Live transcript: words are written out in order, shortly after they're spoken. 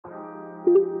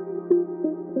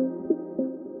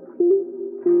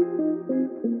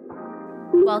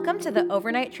Welcome to the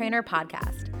Overnight Trainer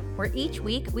Podcast, where each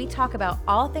week we talk about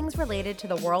all things related to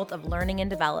the world of learning and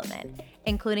development,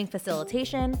 including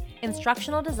facilitation,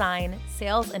 instructional design,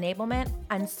 sales enablement,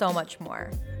 and so much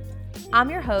more. I'm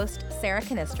your host, Sarah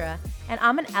Canistra, and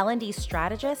I'm an L&D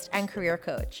strategist and career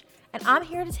coach. And I'm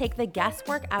here to take the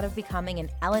guesswork out of becoming an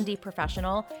L&D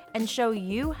professional and show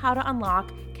you how to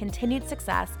unlock continued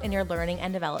success in your learning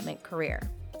and development career.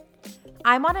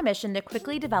 I'm on a mission to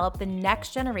quickly develop the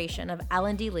next generation of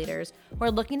L&D leaders who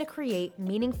are looking to create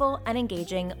meaningful and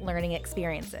engaging learning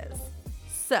experiences.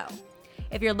 So,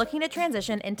 if you're looking to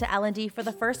transition into L&D for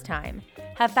the first time,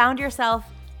 have found yourself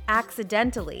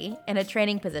accidentally in a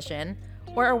training position,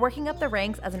 or are working up the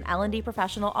ranks as an L&D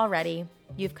professional already,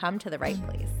 you've come to the right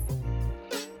place.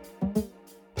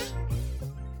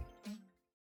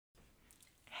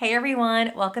 Hey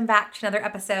everyone, welcome back to another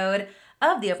episode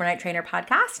of the Overnight Trainer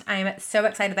Podcast. I'm so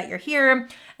excited that you're here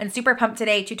and super pumped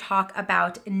today to talk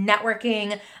about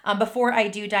networking. Before I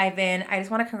do dive in, I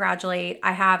just want to congratulate,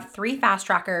 I have 3 fast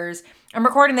trackers. I'm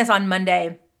recording this on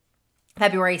Monday,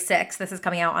 February 6th. This is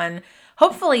coming out on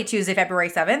hopefully Tuesday, February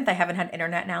 7th. I haven't had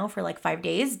internet now for like 5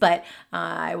 days, but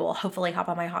I will hopefully hop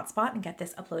on my hotspot and get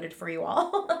this uploaded for you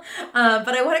all. But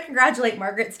I want to congratulate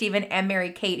Margaret, Stephen, and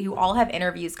Mary Kate, who all have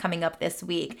interviews coming up this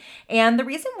week. And the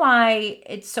reason why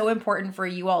it's so important for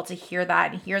you all to hear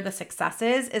that and hear the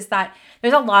successes is that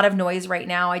there's a lot of noise right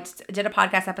now. I just did a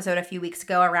podcast episode a few weeks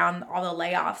ago around all the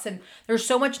layoffs, and there's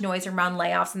so much noise around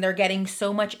layoffs, and they're getting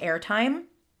so much airtime.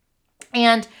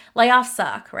 And layoffs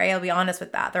suck, right? I'll be honest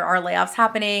with that. There are layoffs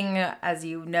happening, as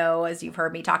you know, as you've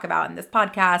heard me talk about in this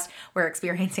podcast. We're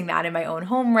experiencing that in my own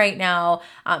home right now.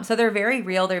 So they're very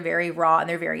real, they're very raw, and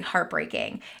they're very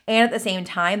heartbreaking. And at the same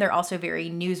time, they're also very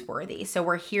newsworthy. So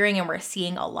we're hearing and we're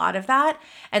seeing a lot of that.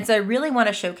 And so I really want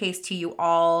to showcase to you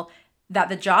all that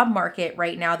the job market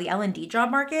right now, the L&D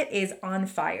job market, is on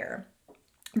fire.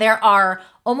 There are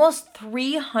almost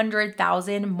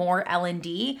 300,000 more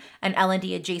L&D and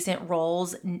L&D adjacent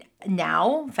roles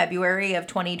now, February of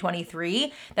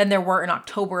 2023, than there were in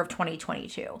October of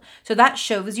 2022. So that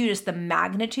shows you just the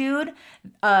magnitude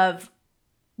of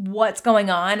what's going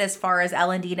on as far as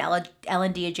L&D and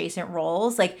L&D adjacent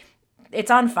roles. Like, it's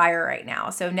on fire right now.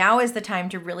 So now is the time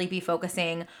to really be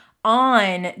focusing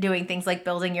on doing things like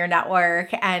building your network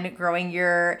and growing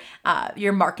your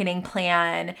marketing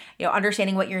plan,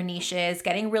 understanding what your niche is,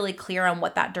 getting really clear on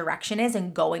what that direction is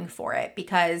and going for it,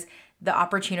 because the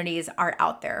opportunities are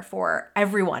out there for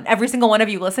everyone, every single one of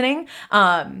you listening,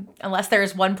 unless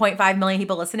there's 1.5 million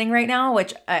people listening right now,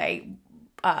 which I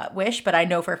wish, but I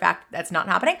know for a fact that's not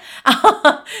happening.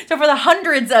 So for the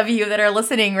hundreds of you that are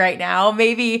listening right now,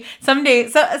 maybe someday,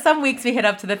 some weeks we hit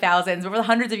up to the thousands, but for the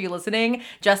hundreds of you listening,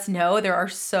 just know there are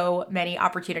so many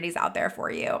opportunities out there for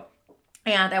you.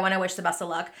 And I want to wish the best of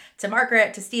luck to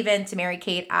Margaret, to Stephen, to Mary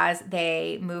Kate as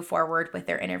they move forward with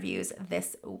their interviews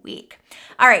this week.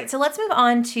 All right, so let's move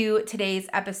on to today's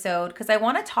episode, because I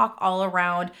want to talk all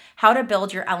around how to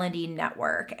build your L&D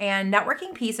network. And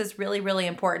networking piece is really, really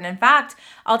important. In fact,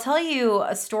 I'll tell you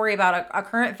a story about a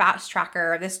current fast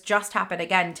tracker. This just happened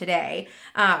again today,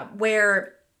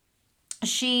 where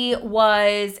she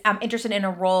was interested in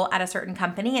a role at a certain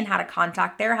company and had a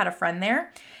contact there, had a friend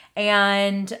there.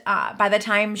 And by the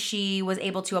time she was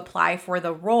able to apply for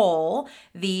the role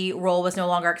was no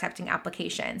longer accepting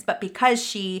applications. But because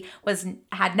she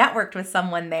had networked with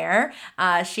someone there,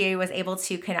 she was able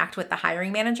to connect with the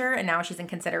hiring manager, and now she's in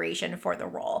consideration for the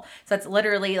role. So it's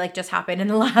literally like just happened in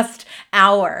the last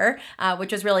hour,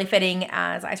 which was really fitting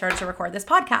as I started to record this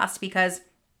podcast, because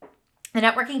the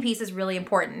networking piece is really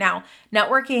important. Now,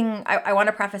 networking, I want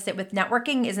to preface it with,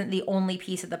 networking isn't the only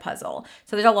piece of the puzzle.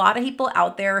 So there's a lot of people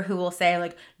out there who will say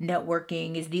like,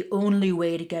 networking is the only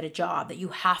way to get a job, that you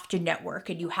have to network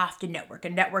and you have to network,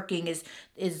 and networking is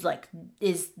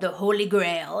the holy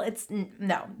grail.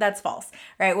 No, that's false,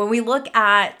 right? When we look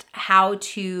at how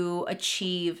to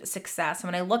achieve success,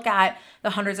 when I look at the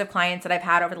hundreds of clients that I've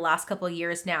had over the last couple of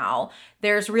years now,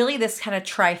 there's really this kind of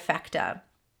trifecta.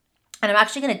 And I'm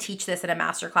actually going to teach this in a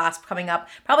masterclass coming up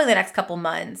probably the next couple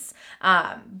months.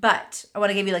 But I want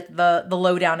to give you like the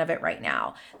lowdown of it right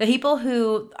now. The people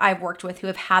who I've worked with who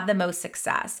have had the most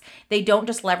success, they don't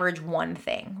just leverage one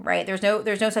thing, right? There's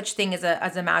no such thing as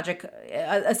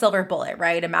a silver bullet,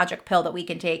 right? A magic pill that we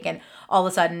can take and all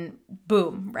of a sudden,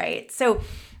 boom, right? So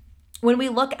when we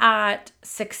look at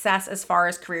success as far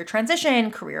as career transition,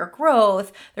 career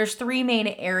growth, there's 3 main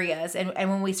areas. And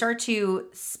when we start to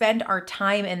spend our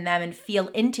time in them and feel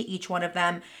into each one of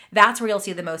them, that's where you'll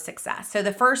see the most success. So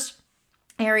the first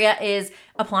area is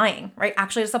applying, right?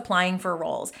 Actually just applying for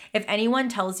roles. If anyone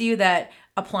tells you that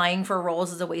applying for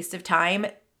roles is a waste of time,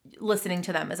 listening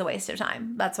to them is a waste of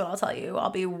time. That's what I'll tell you.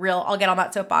 I'll get on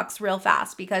that soapbox real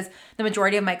fast because the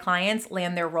majority of my clients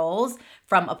land their roles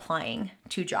from applying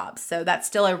to jobs. So that's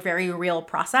still a very real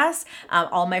process.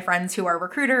 All my friends who are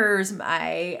recruiters,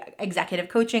 my executive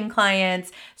coaching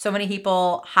clients, so many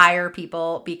people hire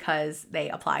people because they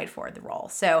applied for the role.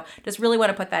 So just really want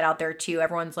to put that out there too.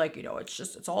 Everyone's like,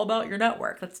 it's all about your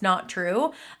network. That's not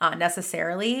true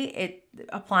necessarily.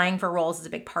 Applying for roles is a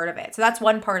big part of it. So that's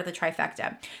one part of the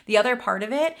trifecta. The other part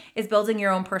of it is building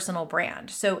your own personal brand.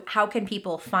 So how can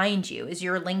people find you? Is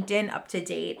your LinkedIn up to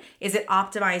date? Is it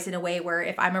optimized in a way where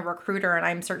if I'm a recruiter and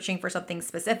I'm searching for something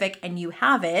specific and you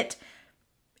have it,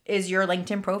 is your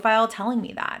LinkedIn profile telling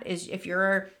me that? If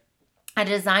you're a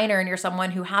designer and you're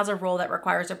someone who has a role that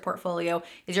requires a portfolio,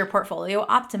 is your portfolio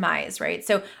optimized, right?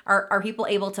 So are people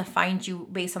able to find you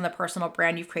based on the personal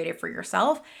brand you've created for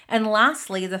yourself? And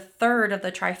lastly, the third of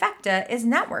the trifecta is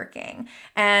networking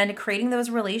and creating those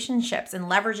relationships and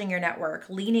leveraging your network,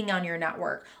 leaning on your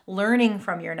network, learning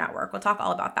from your network. We'll talk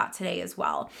all about that today as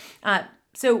well.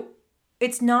 So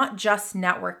it's not just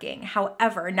networking.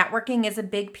 However, networking is a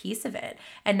big piece of it.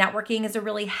 And networking is a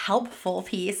really helpful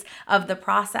piece of the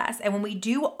process. And when we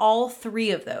do all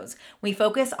three of those, we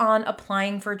focus on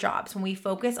applying for jobs, when we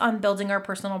focus on building our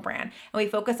personal brand, and we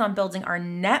focus on building our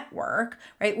network,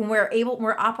 right? When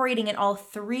we're operating in all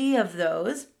three of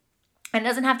those, and it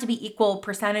doesn't have to be equal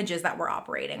percentages that we're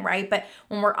operating, right? But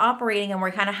when we're operating and we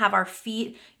kind of have our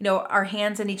feet, our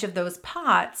hands in each of those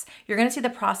pots, you're going to see the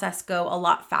process go a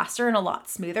lot faster and a lot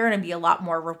smoother and be a lot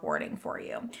more rewarding for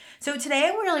you. So today I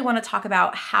really want to talk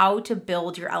about how to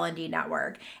build your L&D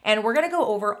network. And we're going to go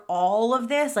over all of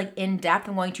this like in depth.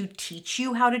 I'm going to teach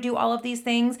you how to do all of these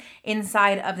things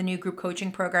inside of the new group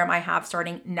coaching program I have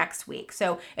starting next week.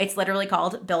 So it's literally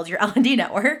called Build Your L&D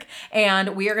Network.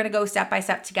 And we are going to go step by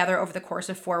step together over the course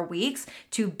of 4 weeks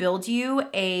to build you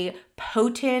a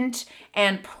potent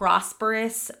and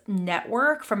prosperous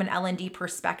network from an L&D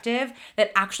perspective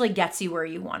that actually gets you where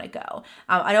you want to go.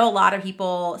 I know a lot of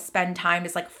people spend time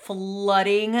just like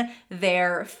flooding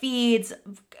their feeds,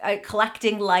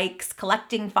 collecting likes,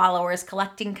 collecting followers,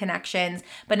 collecting connections,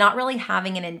 but not really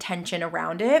having an intention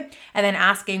around it. And then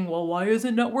asking, well, why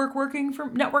isn't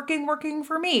networking working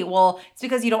for me? Well, it's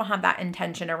because you don't have that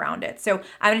intention around it. So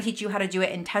I'm going to teach you how to do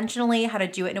it intentionally, how to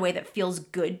do it in a way that feels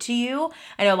good to you.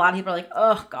 I know a lot of people are like,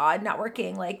 oh God,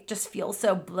 networking like just feels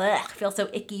so blech, feels so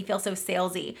icky, feels so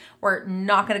salesy. We're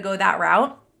not going to go that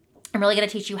route. I'm really going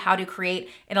to teach you how to create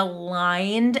an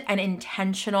aligned and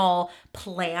intentional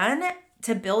plan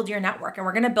to build your network. And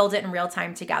we're going to build it in real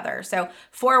time together. So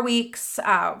 4 weeks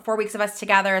of us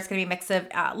together. It's going to be a mix of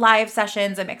live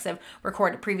sessions, a mix of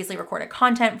previously recorded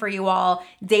content for you all,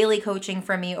 daily coaching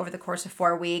from me over the course of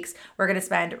 4 weeks. We're going to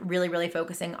spend really, really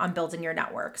focusing on building your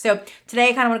network. So today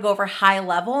I kind of want to go over high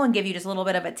level and give you just a little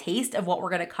bit of a taste of what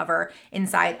we're going to cover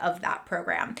inside of that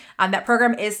program. That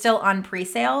program is still on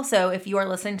pre-sale. So if you are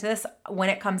listening to this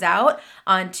when it comes out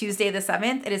on Tuesday the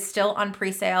 7th, it is still on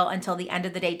pre-sale until the end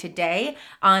of the day today.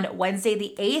 On Wednesday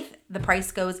the 8th, the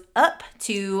price goes up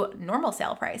to normal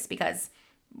sale price because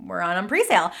we're on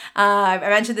pre-sale. I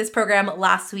mentioned this program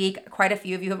last week. Quite a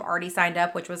few of you have already signed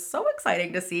up, which was so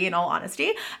exciting to see, in all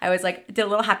honesty. I was like, did a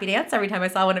little happy dance every time I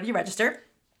saw one of you register.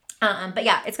 But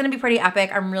yeah, it's going to be pretty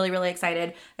epic. I'm really, really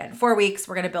excited. In 4 weeks,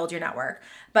 we're going to build your network.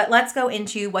 But let's go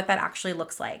into what that actually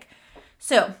looks like.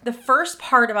 So the first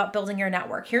part about building your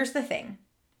network, here's the thing.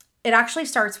 It actually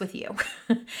starts with you.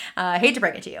 I hate to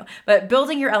break it to you, but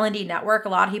building your L&D network, a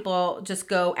lot of people just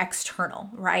go external,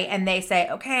 right? And they say,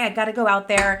 okay, I got to go out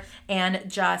there and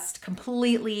just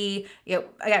completely,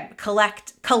 again,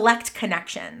 collect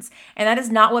connections. And that is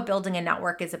not what building a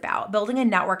network is about. Building a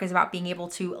network is about being able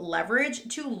to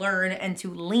leverage, to learn, and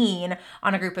to lean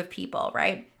on a group of people,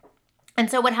 right? And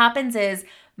so what happens is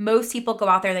most people go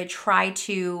out there, they try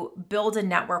to build a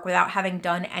network without having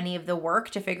done any of the work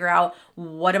to figure out,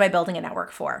 what am I building a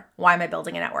network for? Why am I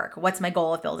building a network? What's my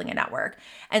goal of building a network?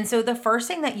 And so the first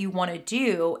thing that you want to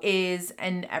do is,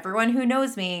 and everyone who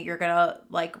knows me, you're going to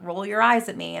like roll your eyes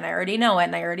at me, and I already know it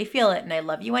and I already feel it and I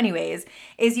love you anyways,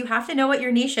 is you have to know what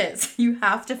your niche is. You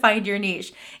have to find your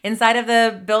niche. Inside of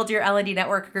the Build Your L&D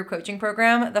Network group coaching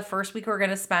program, the first week we're going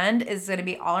to spend is going to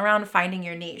be all around finding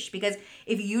your niche. Because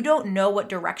if you don't know what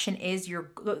direction is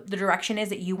the direction is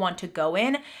that you want to go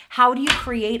in, how do you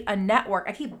create a network?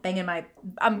 I keep banging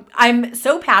I'm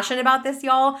so passionate about this,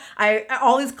 y'all.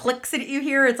 All these clicks that you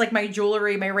hear, it's like my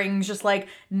jewelry, my rings just like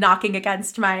knocking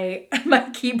against my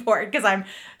keyboard because I'm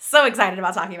so excited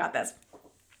about talking about this.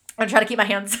 I'm trying to keep my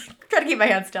hands,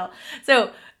 still.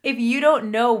 So if you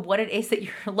don't know what it is that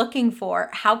you're looking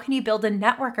for, how can you build a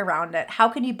network around it? How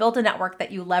can you build a network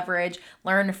that you leverage,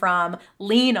 learn from,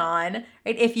 lean on,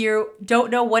 right? If you don't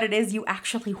know what it is you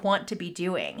actually want to be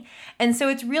doing. And so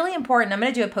it's really important. I'm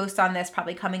going to do a post on this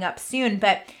probably coming up soon,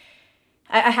 but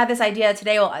I had this idea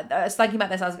today. Well, I was thinking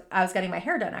about this. I was getting my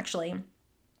hair done actually,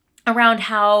 around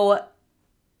how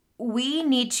we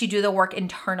need to do the work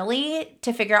internally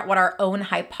to figure out what our own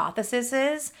hypothesis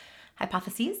is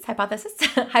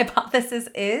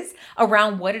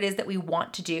around what it is that we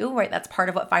want to do, right? That's part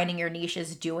of what Finding Your Niche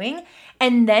is doing.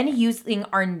 And then using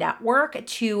our network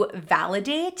to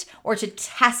validate or to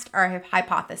test our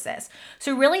hypothesis.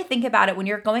 So really think about it when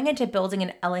you're going into building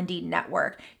an L&D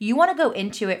network, you want to go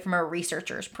into it from a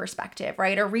researcher's perspective,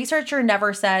 right? A researcher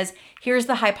never says, here's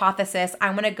the hypothesis,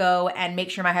 I'm going to go and make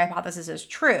sure my hypothesis is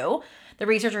true. The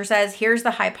researcher says, here's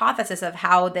the hypothesis of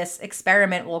how this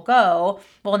experiment will go.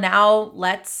 Well, now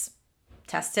let's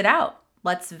test it out.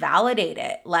 Let's validate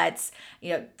it. Let's,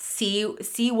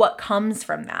 see what comes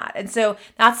from that. And so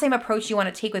that's the same approach you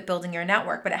want to take with building your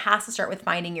network, but it has to start with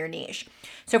finding your niche.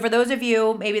 So for those of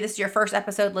you, maybe this is your first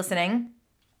episode listening,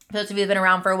 those of you who've been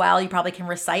around for a while, you probably can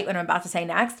recite what I'm about to say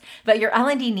next, but your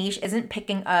L&D niche isn't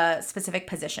picking a specific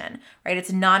position, right?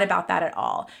 It's not about that at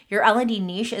all. Your L&D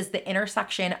niche is the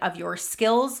intersection of your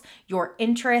skills, your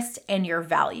interests, and your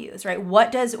values, right?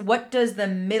 What does the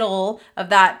middle of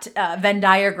that Venn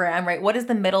diagram, right? What does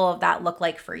the middle of that look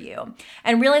like for you?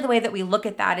 And really the way that we look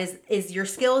at that is your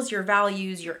skills, your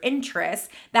values, your interests,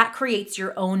 that creates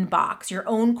your own box, your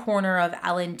own corner of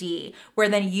L&D, where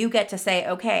then you get to say,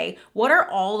 okay, what are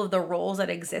all of the roles that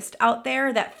exist out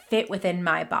there that fit within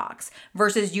my box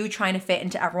versus you trying to fit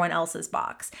into everyone else's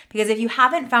box. Because if you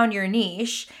haven't found your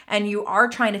niche and you are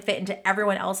trying to fit into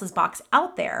everyone else's box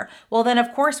out there, well then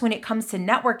of course when it comes to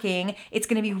networking, it's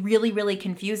going to be really, really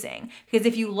confusing. Because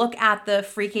if you look at the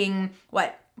freaking,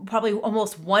 probably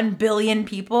almost 1 billion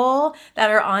people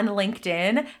that are on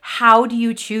LinkedIn, how do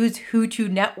you choose who to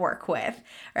network with,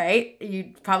 right?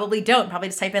 You probably don't. Probably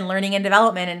just type in learning and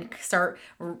development and start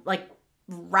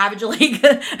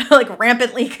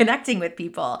rampantly connecting with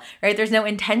people, right? There's no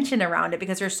intention around it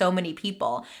because there's so many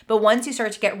people. But once you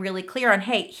start to get really clear on,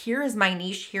 hey, here is my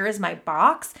niche, here is my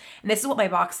box, and this is what my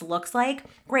box looks like,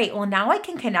 great. Well, now I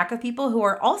can connect with people who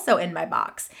are also in my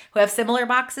box, who have similar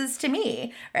boxes to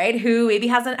me, right? Who maybe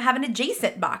have an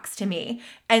adjacent box to me.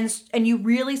 And you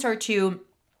really start to,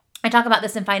 I talk about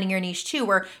this in Finding Your Niche too,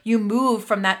 where you move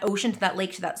from that ocean to that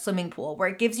lake to that swimming pool, where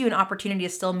it gives you an opportunity to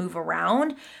still move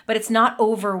around, but it's not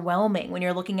overwhelming when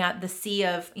you're looking at the sea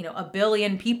of, 1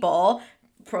 billion people.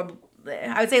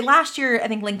 I would say last year, I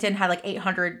think LinkedIn had like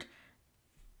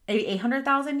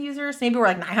 800,000 users. Maybe we're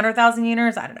like 900,000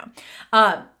 users. I don't know.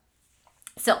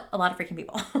 Still a lot of freaking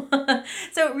people.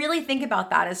 So really think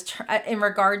about that as in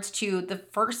regards to the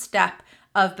first step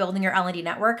of building your L&D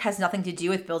network has nothing to do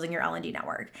with building your L&D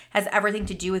network. Has everything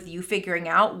to do with you figuring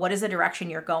out what is the direction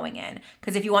you're going in.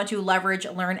 Because if you want to leverage,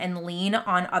 learn, and lean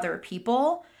on other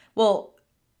people, well,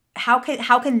 how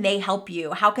can they help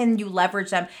you? How can you leverage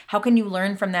them? How can you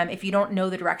learn from them if you don't know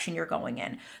the direction you're going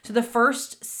in? So the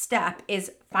first step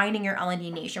is finding your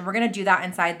L&D niche. And we're going to do that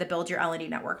inside the Build Your L&D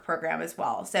Network program as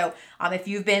well. So if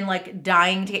you've been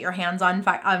dying to get your hands on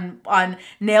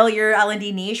nail your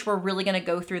L&D niche, we're really going to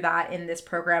go through that in this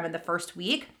program in the first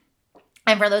week.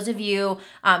 And for those of you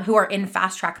who are in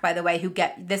Fast Track, by the way,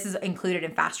 this is included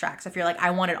in Fast Track. So if you're like,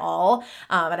 I want it all,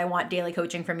 and I want daily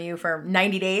coaching from you for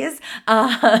 90 days,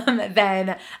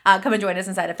 then come and join us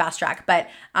inside of Fast Track. But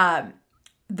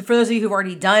for those of you who've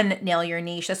already done Nail Your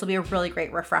Niche, this will be a really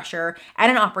great refresher and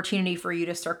an opportunity for you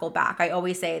to circle back. I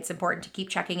always say it's important to keep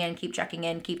checking in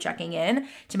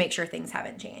to make sure things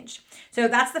haven't changed. So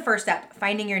that's the first step,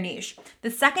 finding your niche.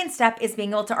 The second step is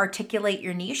being able to articulate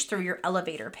your niche through your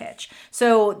elevator pitch.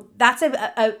 So that's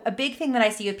a big thing that I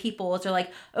see with people is they're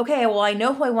like, okay, well, I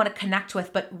know who I want to connect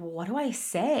with, but what do I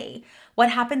say? What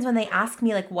happens when they ask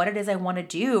me what it is I want to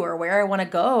do or where I want to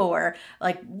go or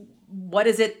what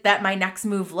is it that my next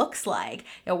move looks like?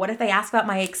 What if they ask about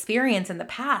my experience in the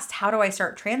past? How do I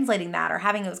start translating that or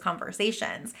having those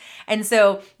conversations? And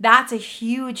so that's a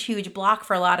huge, huge block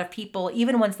for a lot of people,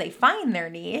 even once they find their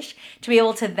niche, to be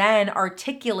able to then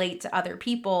articulate to other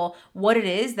people what it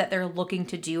is that they're looking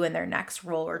to do in their next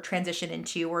role or transition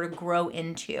into or to grow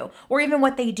into, or even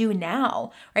what they do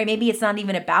now, right? Maybe it's not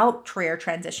even about career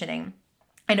transitioning.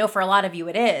 I know for a lot of you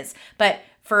it is, but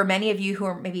for many of you who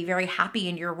are maybe very happy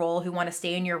in your role, who want to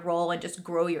stay in your role and just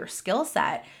grow your skill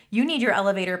set, you need your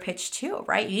elevator pitch too,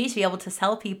 right? You need to be able to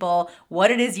tell people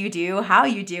what it is you do, how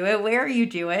you do it, where you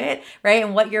do it, right?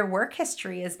 And what your work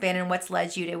history has been and what's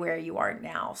led you to where you are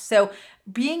now. So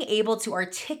being able to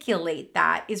articulate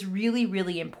that is really,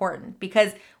 really important,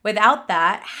 because without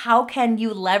that, how can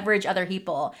you leverage other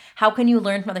people? How can you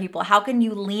learn from other people? How can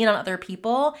you lean on other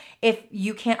people if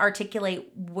you can't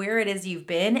articulate where it is you've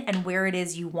been and where it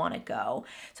is you want to go?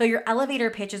 So your elevator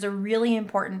pitch is a really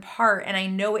important part. And I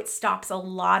know it stops a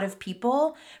lot of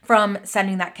people from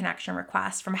sending that connection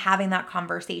request, from having that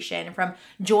conversation, from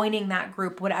joining that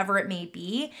group, whatever it may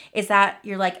be, is that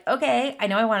you're like, okay, I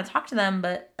know I want to talk to them,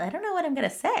 but I don't know what I'm going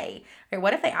to say. Right?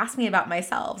 What if they ask me about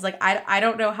myself? Like, I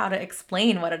don't know how to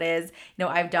explain what it is,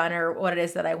 I've done or what it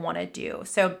is that I want to do.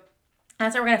 So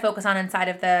that's what we're going to focus on inside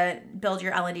of the Build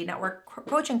Your L&D Network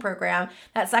coaching program.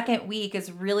 That second week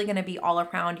is really going to be all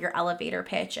around your elevator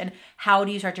pitch and how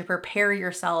do you start to prepare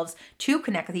yourselves to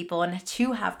connect with people and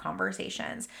to have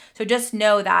conversations. So just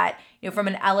know that, from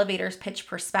an elevator's pitch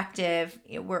perspective,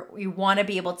 we want to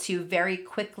be able to very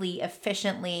quickly,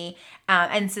 efficiently,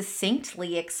 and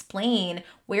succinctly explain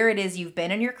where it is you've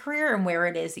been in your career and where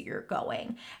it is that you're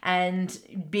going. And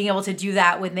being able to do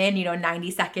that within,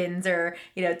 90 seconds or,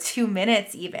 2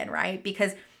 minutes even, right?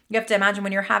 Because you have to imagine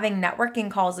when you're having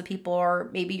networking calls with people, or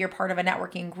maybe you're part of a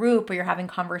networking group or you're having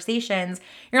conversations,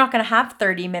 you're not going to have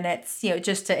 30 minutes,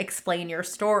 just to explain your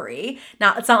story.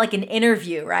 Now, it's not like an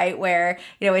interview, right? Where,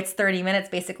 it's 30 minutes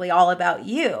basically all about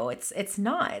you. It's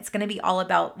not. It's going to be all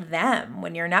about them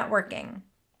when you're networking.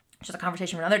 Just a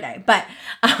conversation for another day, but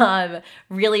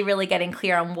really, really getting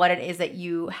clear on what it is that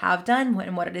you have done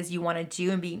and what it is you want to do,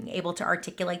 and being able to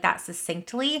articulate that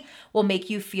succinctly will make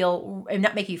you feel,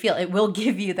 not make you feel, it will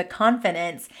give you the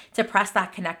confidence to press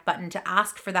that connect button, to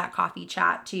ask for that coffee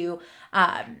chat, to,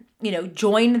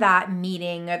 join that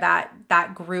meeting or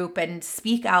that group and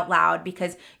speak out loud,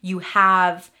 because you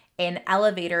have an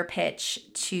elevator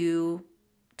pitch to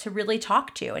really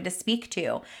talk to and to speak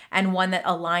to, and one that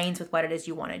aligns with what it is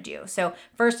you want to do. So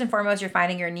first and foremost, you're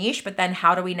finding your niche, but then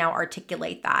how do we now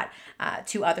articulate that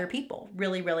to other people?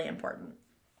 Really, really important.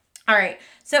 All right,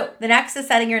 so the next is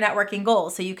setting your networking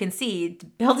goals. So you can see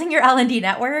building your L&D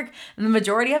network, the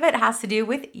majority of it has to do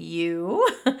with you.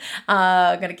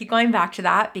 I'm going to keep going back to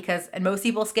that and most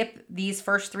people skip these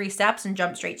first 3 steps and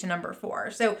jump straight to number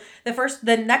 4. So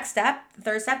the next step, the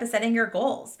third step, is setting your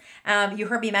goals. You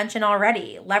heard me mention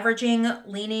already, leveraging,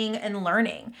 leaning, and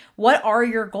learning. What are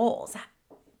your goals?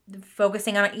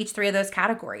 Focusing on each 3 of those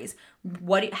categories.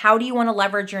 How do you want to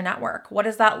leverage your network? What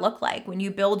does that look like? When you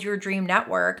build your dream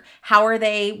network, how are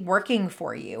they working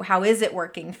for you? How is it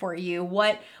working for you?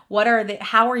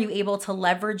 How are you able to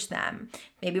leverage them?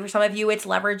 Maybe for some of you, it's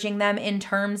leveraging them in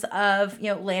terms of,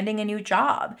 landing a new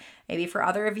job. Maybe for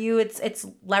other of you, it's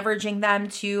leveraging them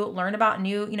to learn about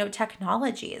new,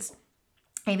 technologies.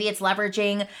 Maybe it's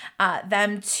leveraging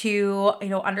them to,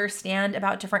 understand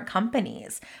about different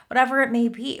companies, whatever it may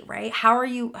be, right? How are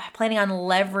you planning on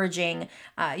leveraging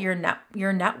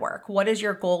your network? What is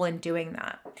your goal in doing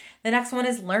that? The next one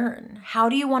is learn. How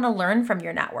do you want to learn from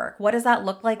your network? What does that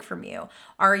look like from you?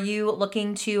 Are you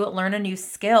looking to learn a new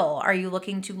skill? Are you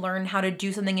looking to learn how to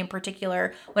do something in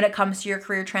particular when it comes to your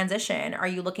career transition? Are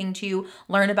you looking to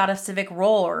learn about a specific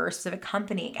role or a specific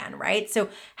company again, right? So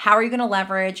how are you going to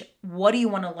leverage? What do you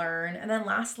want to learn? And then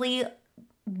lastly,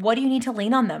 what do you need to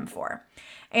lean on them for?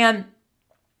 And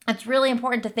it's really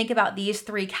important to think about these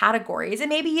 3 categories, and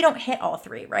maybe you don't hit all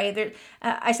 3, right?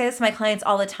 I say this to my clients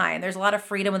all the time. There's a lot of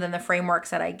freedom within the frameworks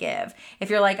that I give.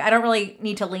 If you're like, I don't really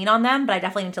need to lean on them, but I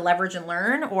definitely need to leverage and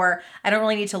learn, or I don't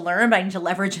really need to learn, but I need to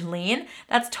leverage and lean,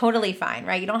 that's totally fine,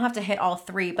 right? You don't have to hit all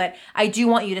 3, but I do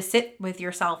want you to sit with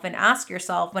yourself and ask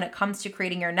yourself, when it comes to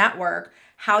creating your network,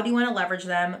 how do you want to leverage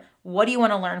them? What do you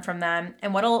want to learn from them?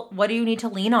 And what do you need to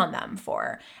lean on them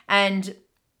for? And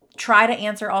try to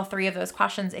answer all 3 of those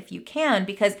questions if you can,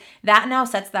 because that now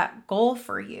sets that goal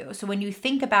for you. So when you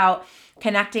think about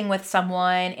connecting with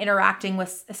someone, interacting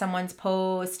with someone's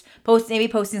maybe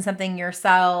posting something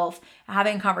yourself,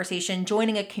 having a conversation,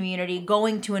 joining a community,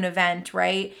 going to an event,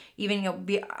 right? Even,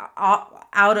 be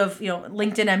out of,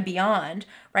 LinkedIn and beyond,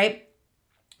 right?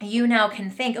 You now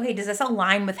can think, okay, does this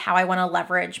align with how I want to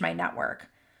leverage my network?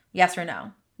 Yes or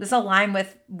no? Does this align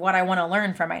with what I want to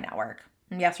learn from my network?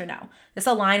 Yes or no? This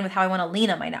align with how I want to lean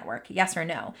on my network? Yes or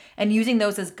no? And using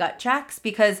those as gut checks,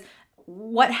 because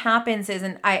what happens is,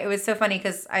 it was so funny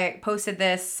because I posted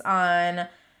this on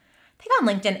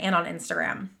LinkedIn and on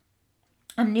Instagram.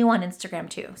 I'm new on Instagram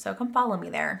too, so come follow me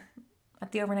there.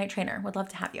 at the Overnight Trainer. Would love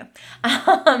to have you.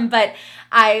 But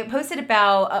I posted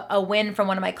about a win from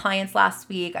one of my clients last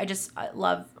week. I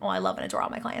love and adore all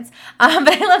my clients. But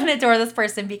I love and adore this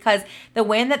person because the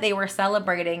win that they were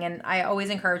celebrating, and I always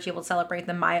encourage people to celebrate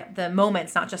the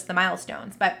moments, not just the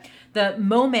milestones, but the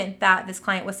moment that this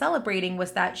client was celebrating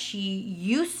was that she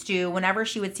used to, whenever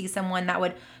she would see someone that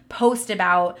would post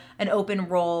about an open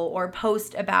role or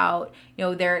post about,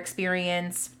 their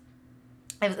experience.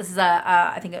 This is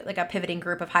I think like a pivoting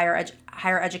group of higher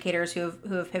educators who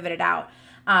have pivoted out,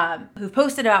 who've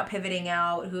posted about pivoting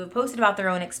out, who have posted about their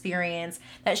own experience,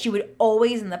 that she would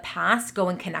always in the past go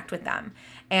and connect with them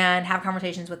and have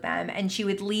conversations with them. And she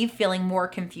would leave feeling more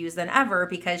confused than ever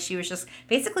because she was just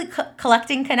basically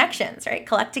collecting connections, right?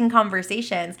 Collecting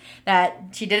conversations that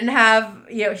she didn't have,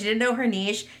 she didn't know her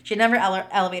niche. She didn't have her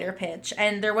elevator pitch,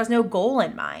 and there was no goal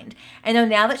in mind. And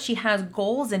now that she has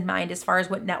goals in mind as far as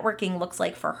what networking looks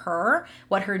like for her,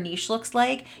 what her niche looks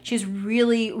like, she's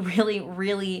really, really,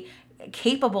 really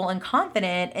capable and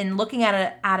confident in looking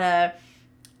at an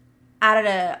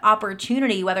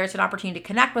opportunity, whether it's an opportunity to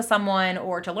connect with someone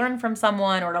or to learn from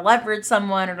someone or to leverage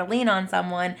someone or to lean on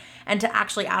someone, and to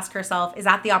actually ask herself, is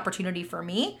that the opportunity for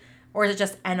me, or is it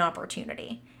just an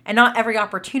opportunity? And not every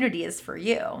opportunity is for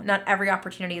you. Not every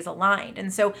opportunity is aligned.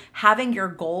 And so having your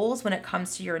goals when it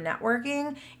comes to your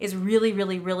networking is really,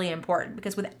 really, really important,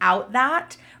 because without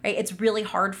that, right, it's really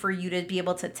hard for you to be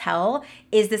able to tell,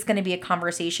 is this going to be a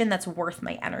conversation that's worth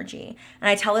my energy? And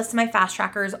I tell this to my fast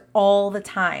trackers all the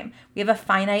time. We have a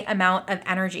finite amount of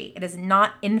energy. It is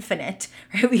not infinite,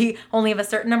 right? We only have a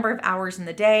certain number of hours in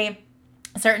the day,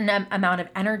 a certain amount of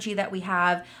energy that we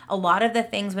have. A lot of the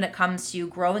things when it comes to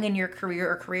growing in your career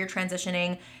or career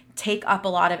transitioning take up a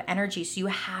lot of energy. So you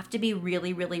have to be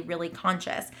really, really, really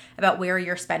conscious about where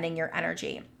you're spending your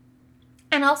energy.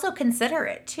 And also consider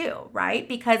it too, right?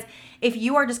 Because if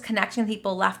you are just connecting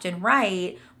people left and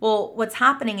right, well, what's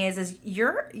happening is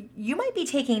you might be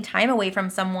taking time away from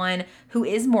someone who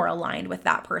is more aligned with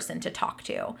that person to talk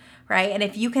to, right? And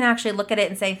if you can actually look at it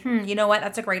and say, you know what,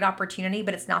 that's a great opportunity,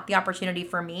 but it's not the opportunity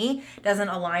for me, doesn't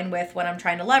align with what I'm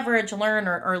trying to leverage, learn,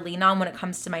 or lean on when it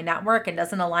comes to my network, and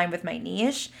doesn't align with my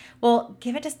niche, well,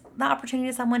 give it just the opportunity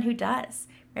to someone who does,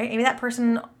 right? Maybe that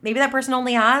person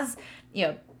only has,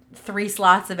 3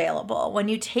 slots available. When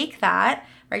you take that,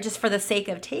 right, just for the sake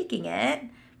of taking it,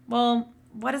 well,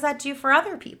 what does that do for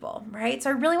other people, right? So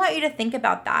I really want you to think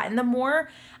about that. And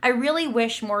I really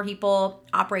wish more people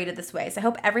operated this way. So I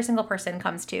hope every single person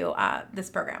comes to this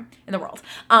program in the world,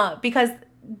 because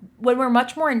when we're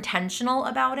much more intentional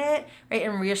about it, right,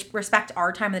 and respect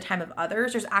our time and the time of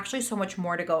others, there's actually so much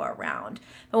more to go around.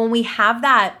 But when we have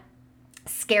that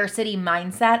scarcity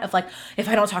mindset of like, if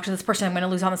I don't talk to this person, I'm going to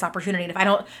lose on this opportunity. And if I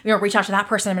don't, reach out to that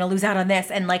person, I'm going to lose out on this.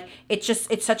 And like, it's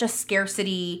such a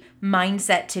scarcity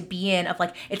mindset to be in, of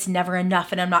like, it's never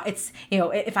enough. And I'm not, it's,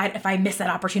 if I miss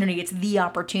that opportunity, it's the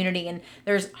opportunity. And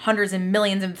there's hundreds and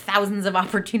millions and thousands of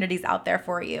opportunities out there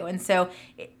for you. And so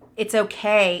it's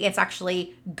okay. It's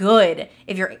actually good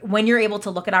when you're able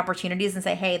to look at opportunities and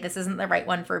say, hey, this isn't the right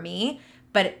one for me,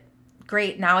 but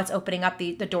great, now it's opening up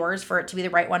the doors for it to be the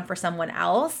right one for someone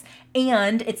else,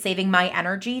 and it's saving my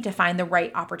energy to find the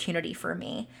right opportunity for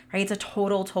me, right? It's a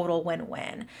total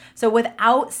win-win. So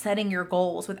without setting your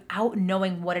goals, without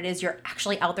knowing what it is you're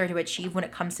actually out there to achieve when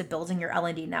it comes to building your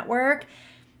L&D network,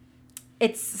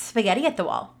 it's spaghetti at the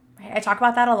wall. I talk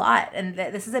about that a lot, and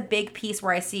this is a big piece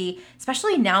where I see,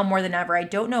 especially now more than ever, I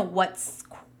don't know what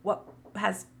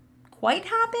has quite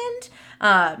happened.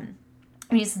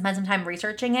 I need to spend some time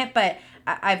researching it, but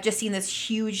I've just seen this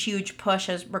huge push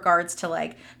as regards to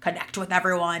like connect with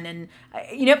everyone. And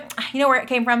you know where it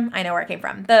came from? I know where it came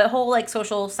from. The whole like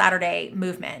social Saturday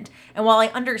movement. And while I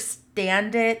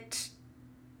understand it,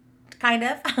 kind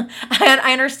of,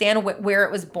 I understand where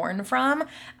it was born from,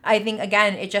 I think,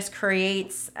 again, it just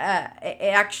creates,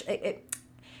 it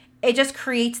just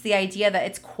creates the idea that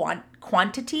it's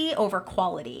quantity over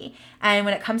quality. And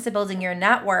when it comes to building your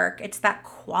network, it's that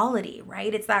quality,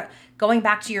 right? It's that going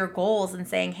back to your goals and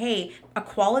saying, hey, a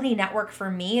quality network for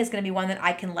me is going to be one that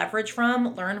I can leverage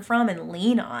from, learn from, and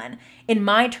lean on in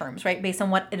my terms, right? Based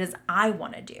on what it is I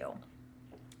want to do.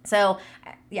 So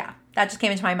yeah, that just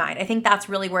came into my mind. I think that's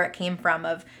really where it came from,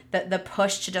 of the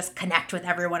push to just connect with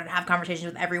everyone and have conversations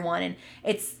with everyone. And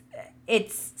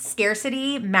it's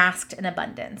scarcity masked in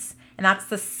abundance. And that's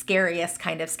the scariest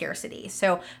kind of scarcity.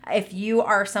 So if you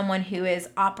are someone who is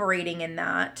operating in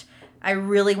that, I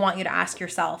really want you to ask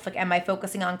yourself, like, am I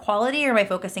focusing on quality or am I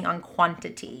focusing on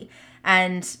quantity?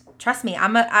 And trust me,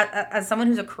 as someone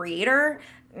who's a creator,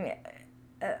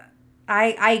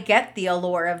 I get the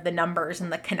allure of the numbers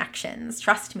and the connections,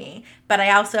 trust me. But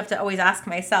I also have to always ask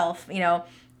myself,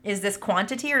 is this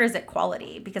quantity or is it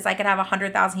quality? Because I could have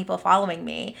 100,000 people following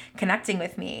me, connecting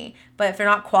with me, but if they're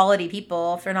not quality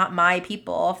people, if they're not my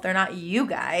people, if they're not you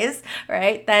guys,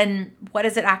 right, then what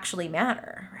does it actually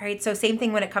matter, right? So same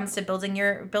thing when it comes to building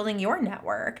your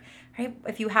network, right?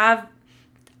 If you have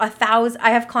 1,000, I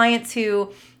have clients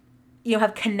who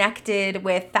have connected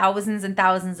with thousands and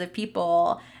thousands of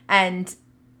people and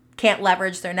can't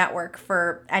leverage their network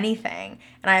for anything.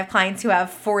 And I have clients who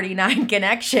have 49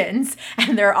 connections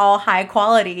and they're all high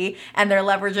quality and they're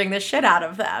leveraging the shit out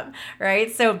of them,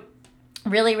 right? So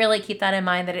really, really keep that in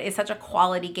mind, that it is such a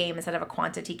quality game instead of a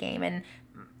quantity game. And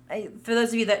for those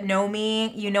of you that know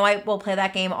me, I will play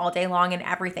that game all day long in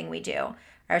everything we do.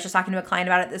 I was just talking to a client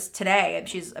about it this today, and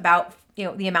she's about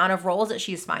the amount of roles that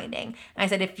she's finding. And I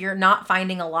said, if you're not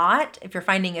finding a lot, if you're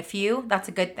finding a few, that's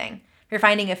a good thing. If you're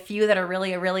finding a few that are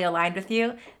really, really aligned with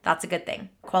you, that's a good thing.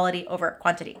 Quality over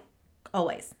quantity.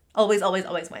 Always, always, always,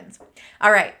 always wins.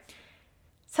 All right.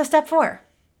 So step 4,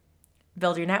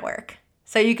 build your network.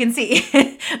 So you can see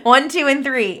 1, 2, and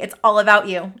 3, it's all about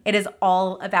you. It is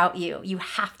all about you. You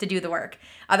have to do the work.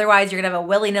 Otherwise, you're going to have a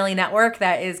willy-nilly network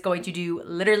that is going to do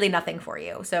literally nothing for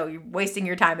you. So you're wasting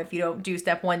your time if you don't do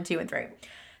step 1, 2, and 3.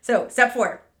 So step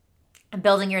 4,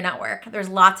 building your network. There's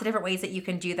lots of different ways that you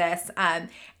can do this. And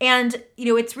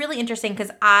it's really interesting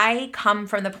because I come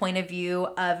from the point of view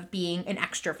of being an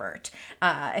extrovert,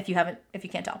 if you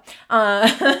can't tell.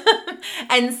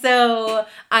 And so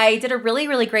I did a really,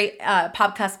 really great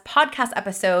podcast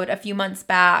episode a few months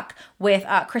back with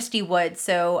Christy Wood.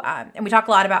 So, and we talk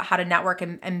a lot about how to network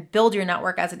and build your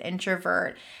network as an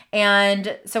introvert.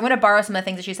 And so I'm going to borrow some of the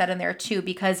things that she said in there too,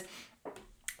 because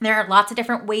there are lots of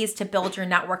different ways to build your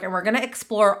network, and we're going to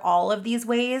explore all of these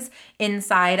ways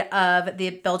inside of the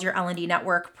Build Your L&D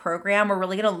Network program. We're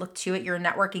really going to look at your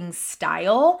networking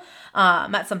style.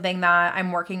 That's something that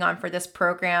I'm working on for this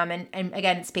program, and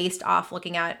again, it's based off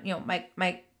looking at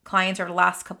my clients over the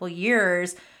last couple of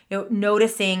years,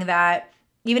 noticing that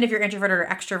even if you're introverted or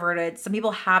extroverted, some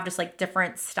people have just like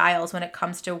different styles when it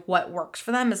comes to what works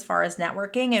for them as far as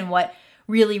networking and what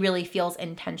really, really feels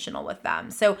intentional with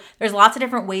them. So there's lots of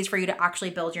different ways for you to actually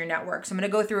build your network. So I'm going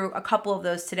to go through a couple of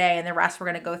those today, and the rest we're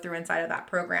going to go through inside of that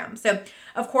program. So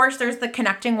of course, there's the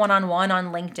connecting one-on-one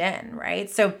on LinkedIn, right?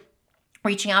 So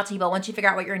reaching out to people. Once you figure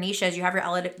out what your niche is, you have your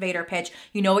elevator pitch,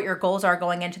 you know what your goals are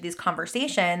going into these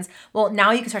conversations. Well, now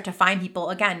you can start to find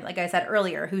people, again, like I said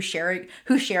earlier, who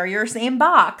share your same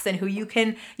box, and who you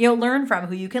can, learn from,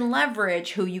 who you can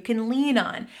leverage, who you can lean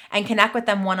on, and connect with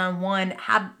them one-on-one.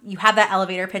 You have that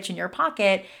elevator pitch in your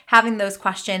pocket, having those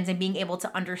questions and being able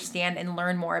to understand and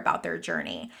learn more about their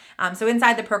journey. So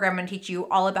inside the program, I'm going to teach you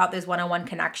all about those one-on-one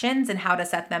connections and how to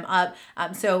set them up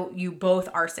so you both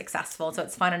are successful. So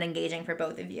it's fun and engaging for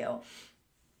both of you.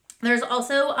 There's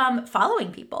also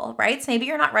following people, right? So maybe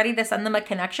you're not ready to send them a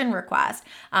connection request,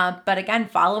 but again,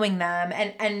 following them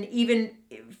and even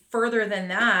further than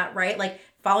that, right? Like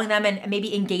following them and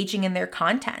maybe engaging in their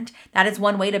content. That is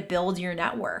one way to build your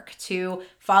network, to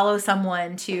follow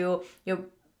someone, to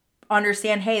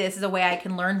understand, hey, this is a way I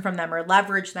can learn from them or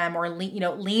leverage them or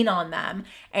lean on them,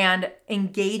 and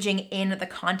engaging in the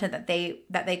content that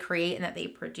they create and that they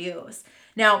produce.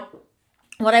 Now,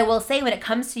 what I will say when it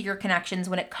comes to your connections,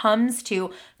 when it comes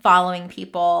to following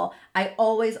people, I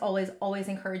always, always, always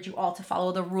encourage you all to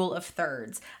follow the rule of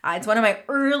thirds. It's one of my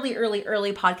early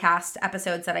podcast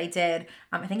episodes that I did.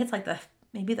 I think it's like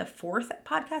maybe the 4th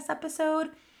podcast episode,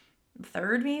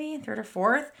 third or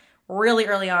 4th, really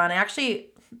early on. I actually,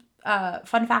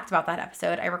 fun fact about that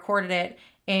episode, I recorded it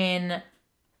in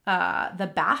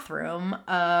the bathroom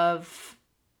of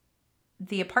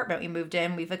the apartment we moved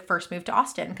in. We first moved to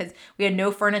Austin because we had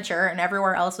no furniture and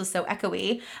everywhere else was so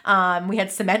echoey. We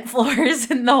had cement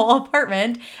floors in the whole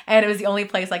apartment, and it was the only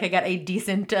place I could get a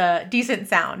decent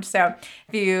sound. So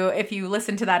if you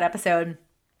listen to that episode,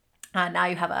 now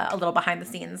you have a little behind the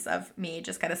scenes of me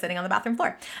just kind of sitting on the bathroom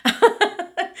floor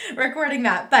recording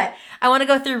that. But I want to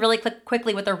go through really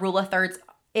quickly what the rule of thirds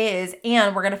is,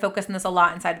 and we're going to focus on this a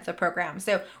lot inside of the program.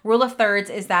 So rule of thirds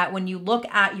is that when you look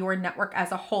at your network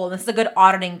as a whole, this is a good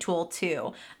auditing tool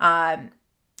too. I'm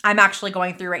actually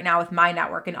going through right now with my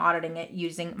network and auditing it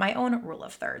using my own rule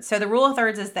of thirds. So the rule of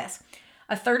thirds is this: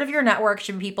 a third of your network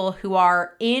should be people who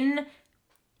are in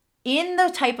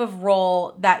the type of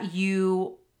role that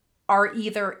you are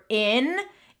either in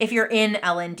if you're in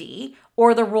L&D,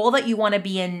 or the role that you want to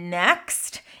be in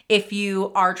next if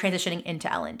you are transitioning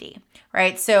into L&D,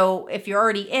 right? So if you're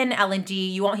already in L&D,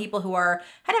 you want people who are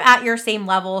kind of at your same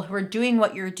level, who are doing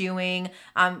what you're doing,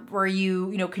 where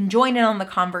you can join in on the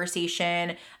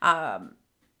conversation,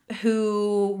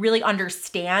 who really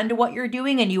understand what you're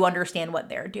doing and you understand what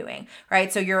they're doing,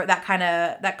 right? So you're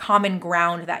that common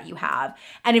ground that you have.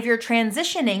 And if you're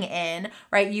transitioning in,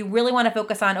 right, you really want to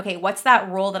focus on, okay, what's that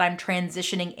role that I'm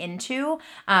transitioning into,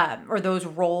 or those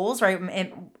roles, right,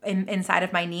 inside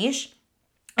of my niche,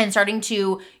 and starting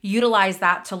to utilize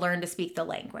that to learn to speak the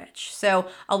language. So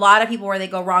a lot of people where they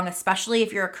go wrong, especially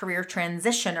if you're a career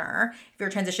transitioner, if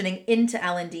you're transitioning into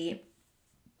L&D,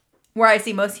 where I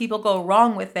see most people go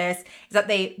wrong with this is that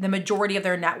the majority of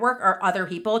their network are other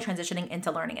people transitioning into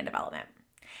learning and development.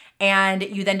 And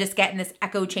you then just get in this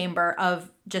echo chamber of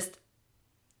just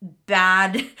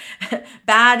bad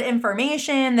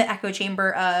information, the echo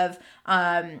chamber of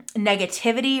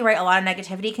negativity, right? A lot of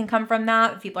negativity can come from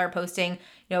that. People are posting,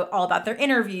 all about their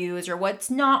interviews or what's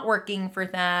not working for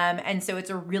them. And so it's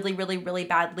a really, really, really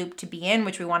bad loop to be in,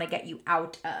 which we want to get you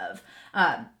out of.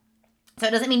 So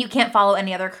it doesn't mean you can't follow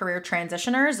any other career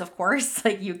transitioners, of course,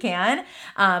 like you can.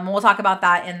 We'll talk about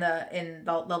that in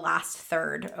the last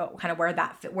third, kind of where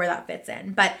that fits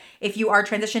in. But if you are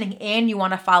transitioning in, you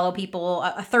want to follow people.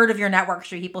 A third of your network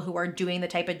should be people who are doing the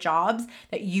type of jobs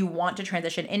that you want to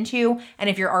transition into. And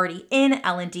if you're already in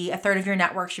L&D, a third of your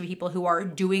network should be people who are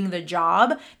doing the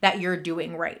job that you're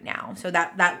doing right now. So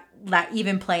that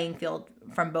even playing field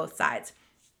from both sides.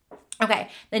 Okay,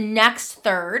 the next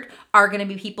third are going to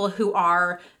be people who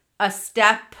are a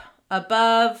step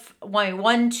above,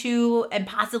 one, two, and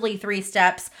possibly 3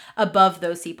 steps above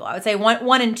those people. I would say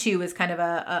one and 2 is kind of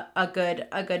a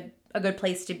good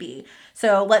place to be.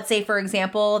 So let's say, for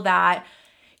example, that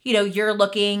you're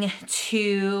looking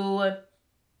to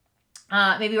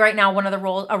maybe right now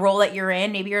a role that you're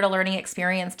in, maybe you're a learning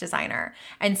experience designer.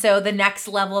 And so the next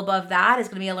level above that is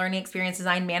going to be a learning experience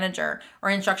design manager or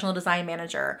instructional design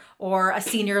manager or a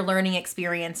senior learning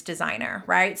experience designer,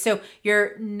 right? So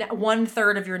your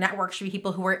 1/3 of your network should be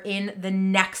people who are in the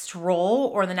next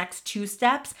role or the next 2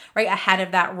 steps, right, ahead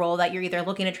of that role that you're either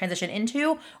looking to transition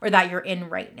into or that you're in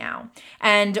right now.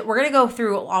 And we're going to go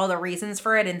through all the reasons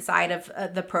for it inside of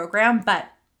the program, but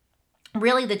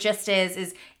really the gist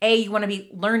is you want to be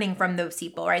learning from those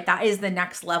people, right? That is the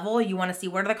next level. You want to see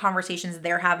what are the conversations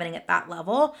they're having at that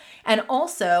level. And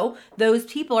also those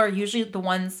people are usually the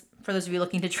ones, for those of you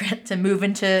looking to move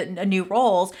into new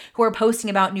roles, who are posting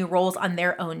about new roles on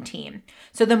their own team.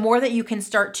 So the more that you can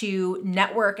start to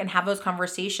network and have those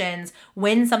conversations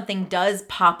when something does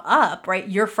pop up, right,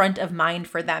 you're front of mind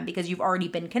for them because you've already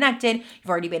been connected, you've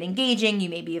already been engaging, you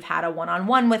maybe have had a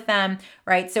one-on-one with them,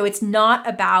 right? So it's not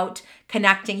about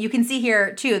connecting. You can see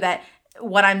here too that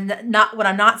what I'm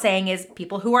not saying is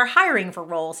people who are hiring for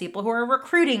roles, people who are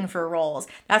recruiting for roles.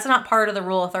 That's not part of the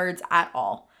rule of thirds at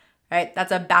all. Right?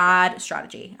 That's a bad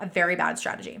strategy, a very bad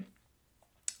strategy.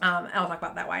 And I'll talk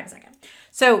about that why in a second.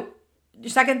 So your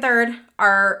second, third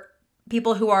are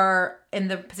people who are in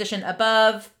the position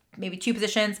above, maybe 2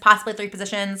 positions, possibly 3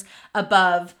 positions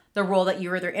above the role that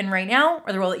you're either in right now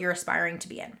or the role that you're aspiring to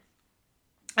be in.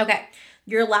 Okay.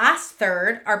 Your last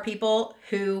third are people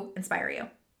who inspire you.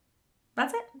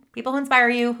 That's it. People who inspire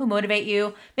you, who motivate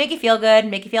you, make you feel good,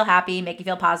 make you feel happy, make you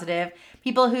feel positive.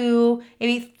 People who,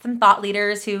 maybe some thought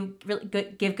leaders who really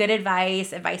give good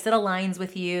advice that aligns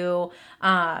with you.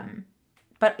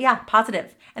 But yeah,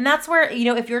 positive. And that's where,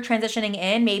 if you're transitioning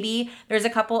in, maybe there's a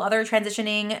couple other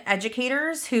transitioning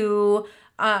educators who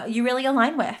you really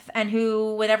align with and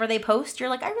who, whenever they post, you're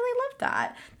like, I really love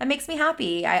that. That makes me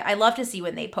happy. I love to see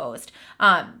when they post.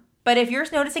 But if you're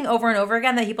noticing over and over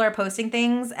again that people are posting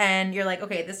things and you're like,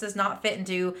 okay, this does not fit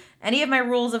into any of my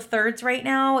rules of thirds right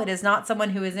now. It is not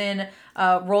someone who is in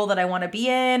a role that I want to be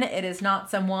in. It is not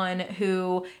someone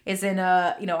who is in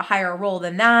a higher role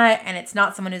than that. And it's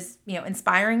not someone who's,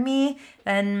 inspiring me,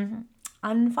 then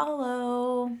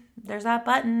unfollow. There's that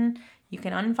button. You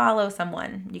can unfollow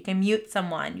someone. You can mute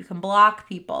someone. You can block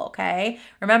people, okay?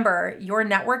 Remember, your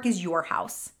network is your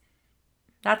house.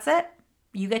 That's it.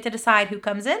 You get to decide who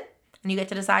comes in and you get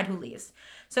to decide who leaves.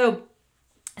 So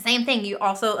same thing. You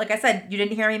also, like I said, you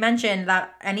didn't hear me mention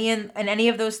that any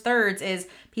of those thirds is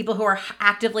people who are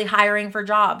actively hiring for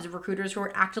jobs, recruiters who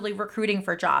are actively recruiting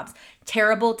for jobs.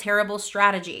 Terrible, terrible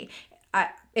strategy.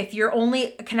 If you're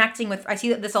only connecting with, I see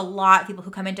that there's a lot of people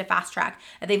who come into Fast Track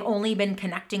and they've only been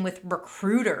connecting with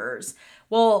recruiters.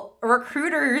 Well,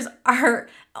 recruiters are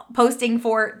posting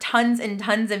for tons and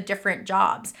tons of different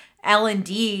jobs.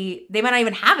 L&D, they might not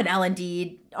even have an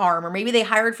L&D arm, or maybe they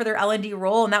hired for their L&D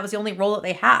role and that was the only role that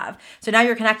they have. So now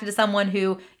you're connected to someone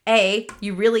who, A,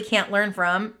 you really can't learn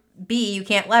from, B, you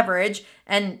can't leverage,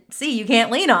 and C, you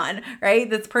can't lean on, right?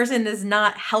 This person is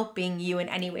not helping you in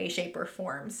any way, shape, or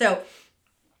form. So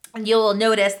you'll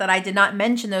notice that I did not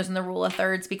mention those in the rule of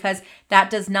thirds because that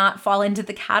does not fall into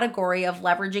the category of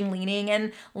leveraging, leaning,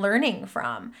 and learning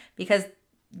from, because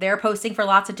they're posting for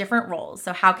lots of different roles.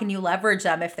 So how can you leverage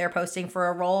them if they're posting for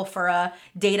a role for a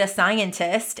data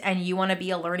scientist and you want to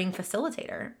be a learning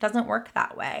facilitator? It doesn't work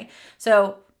that way.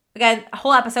 So again, a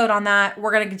whole episode on that.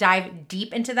 We're going to dive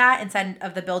deep into that inside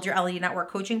of the Build Your L&D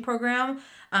Network coaching program.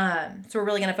 So we're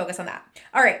really going to focus on that.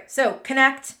 All right. So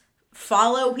connect,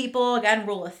 follow people. Again,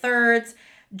 rule of thirds.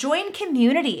 Join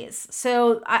communities.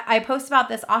 So I post about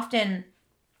this often.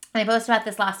 I posted about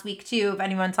this last week too, if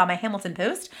anyone saw my Hamilton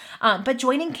post. But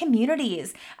joining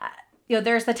communities.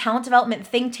 There's the Talent Development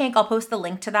Think Tank. I'll post the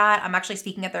link to that. I'm actually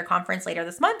speaking at their conference later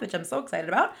this month, which I'm so excited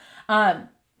about.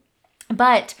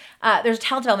 But there's a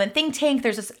Talent Development Think Tank.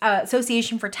 There's this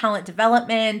Association for Talent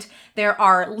Development. There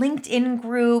are LinkedIn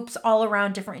groups all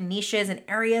around different niches and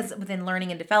areas within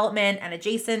learning and development and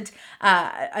adjacent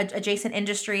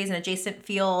industries and adjacent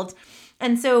fields.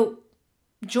 And so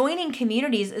joining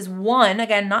communities is one,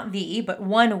 again, not the, but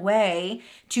one way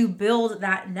to build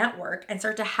that network and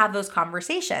start to have those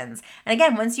conversations. And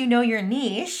again, once you know your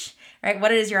niche, right,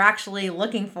 what it is you're actually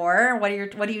looking for, what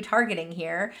are you targeting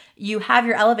here? You have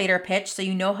your elevator pitch, so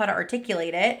you know how to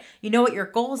articulate it. You know what your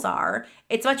goals are.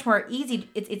 It's much more easy.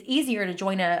 It's easier to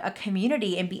join a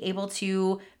community and be able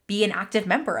to be an active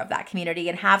member of that community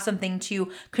and have something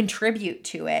to contribute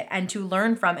to it and to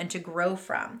learn from and to grow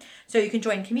from. So you can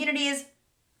join communities.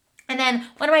 And then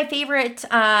one of my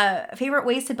favorite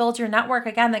ways to build your network,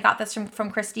 again, I got this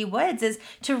from Christy Woods, is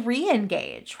to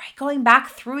re-engage, right? Going back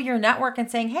through your network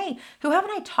and saying, hey, who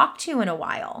haven't I talked to in a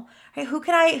while? Right? Who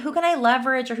can I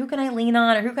leverage, or who can I lean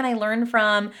on, or who can I learn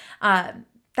from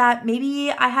that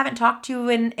maybe I haven't talked to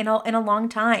in a long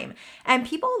time? And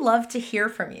people love to hear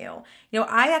from you.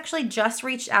 I actually just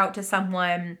reached out to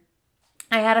someone.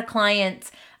 I had a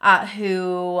client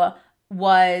who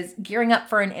was gearing up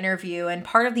for an interview, and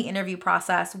part of the interview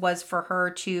process was for her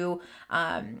to,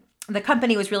 the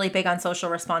company was really big on social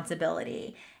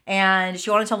responsibility, and she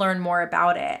wanted to learn more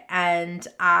about it. And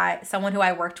someone who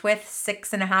I worked with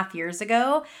 6.5 years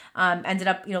ago, ended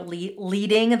up,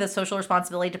 leading the social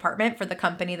responsibility department for the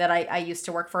company that I used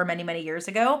to work for many, many years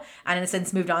ago, and has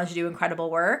since moved on to do incredible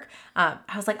work. I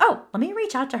was like, oh, let me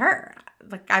reach out to her.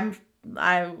 Like, I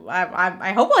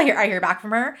hope I hear back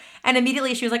from her. And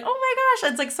immediately she was like, oh my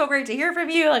gosh, it's like so great to hear from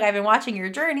you. Like, I've been watching your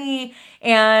journey,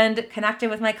 and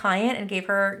connected with my client and gave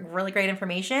her really great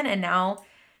information. And now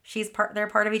they're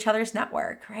part of each other's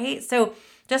network, right? So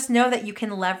just know that you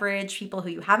can leverage people who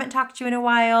you haven't talked to in a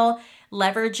while,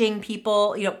 leveraging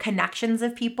people, connections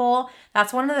of people.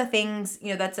 That's one of the things,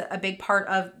 that's a big part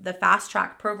of the Fast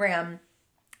Track program,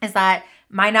 is that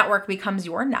my network becomes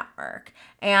your network.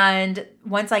 And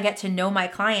once I get to know my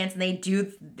clients, and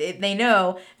they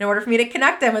know in order for me to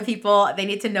connect them with people, they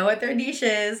need to know what their niche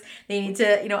is. They need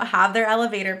to, have their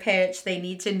elevator pitch. They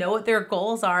need to know what their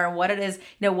goals are and what it is,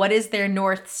 what is their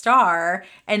North Star.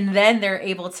 And then they're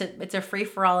able to, it's a free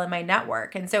for all in my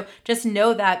network. And so just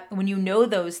know that when you know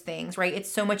those things, right,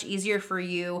 it's so much easier for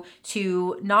you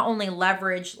to not only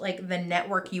leverage like the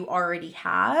network you already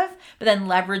have, but then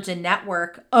leverage a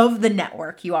network of the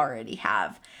network you already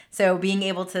have. So being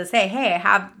able to say, hey,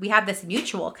 we have this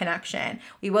mutual connection.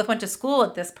 We both went to school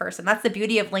with this person. That's the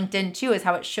beauty of LinkedIn too, is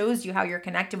how it shows you how you're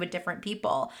connected with different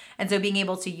people. And so being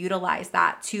able to utilize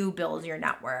that to build your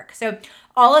network. So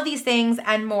all of these things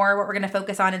and more, what we're going to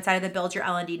focus on inside of the Build Your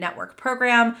L&D Network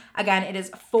program. Again, it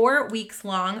is 4 weeks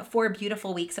long, 4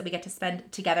 beautiful weeks that we get to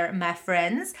spend together, my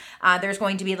friends. There's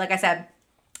going to be, like I said,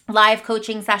 live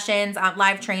coaching sessions,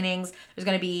 live trainings. There's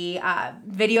going to be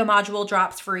video module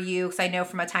drops for you, because I know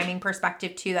from a timing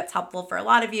perspective too, that's helpful for a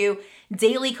lot of you.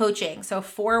 Daily coaching. So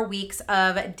 4 weeks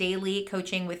of daily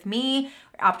coaching with me,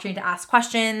 opportunity to ask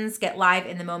questions, get live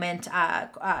in the moment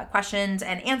questions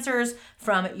and answers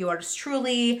from yours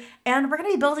truly. And we're going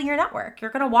to be building your network.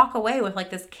 You're going to walk away with like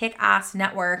this kick-ass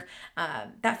network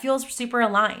that feels super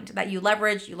aligned, that you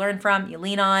leverage, you learn from, you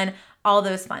lean on, all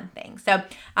those fun things. So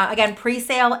again,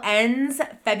 pre-sale ends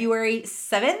February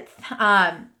 7th,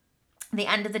 the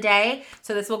end of the day.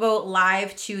 So this will go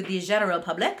live to the general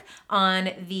public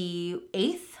on the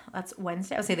 8th. That's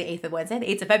Wednesday. I'll say the 8th of Wednesday,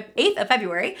 the 8th of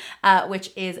February,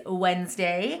 which is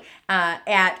Wednesday,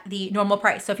 at the normal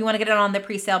price. So if you want to get it on the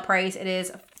pre-sale price, it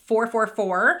is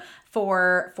 $444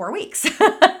 for 4 weeks.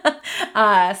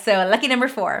 So lucky number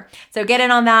 4. So get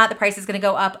in on that. The price is going to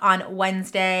go up on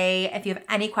Wednesday. If you have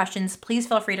any questions, please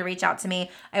feel free to reach out to me.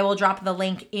 I will drop the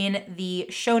link in the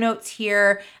show notes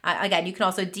here. Again, you can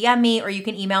also DM me or you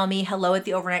can email me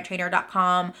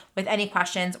hello@theovernighttrainer.com with any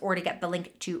questions or to get the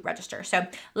link to register. So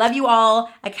love you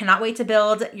all. I cannot wait to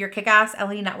build your kick-ass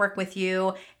LA network with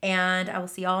you, and I will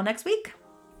see y'all next week.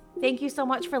 Thank you so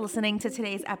much for listening to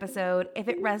today's episode. If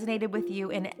it resonated with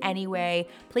you in any way,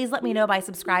 please let me know by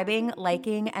subscribing,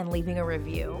 liking, and leaving a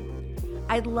review.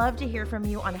 I'd love to hear from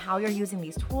you on how you're using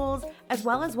these tools, as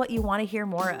well as what you want to hear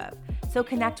more of. So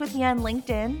connect with me on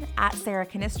LinkedIn at Sarah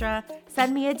Canistra,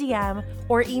 send me a DM,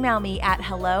 or email me at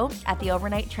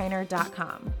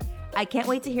hello@theovernighttrainer.com. I can't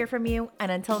wait to hear from you, and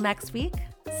until next week,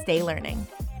 stay learning.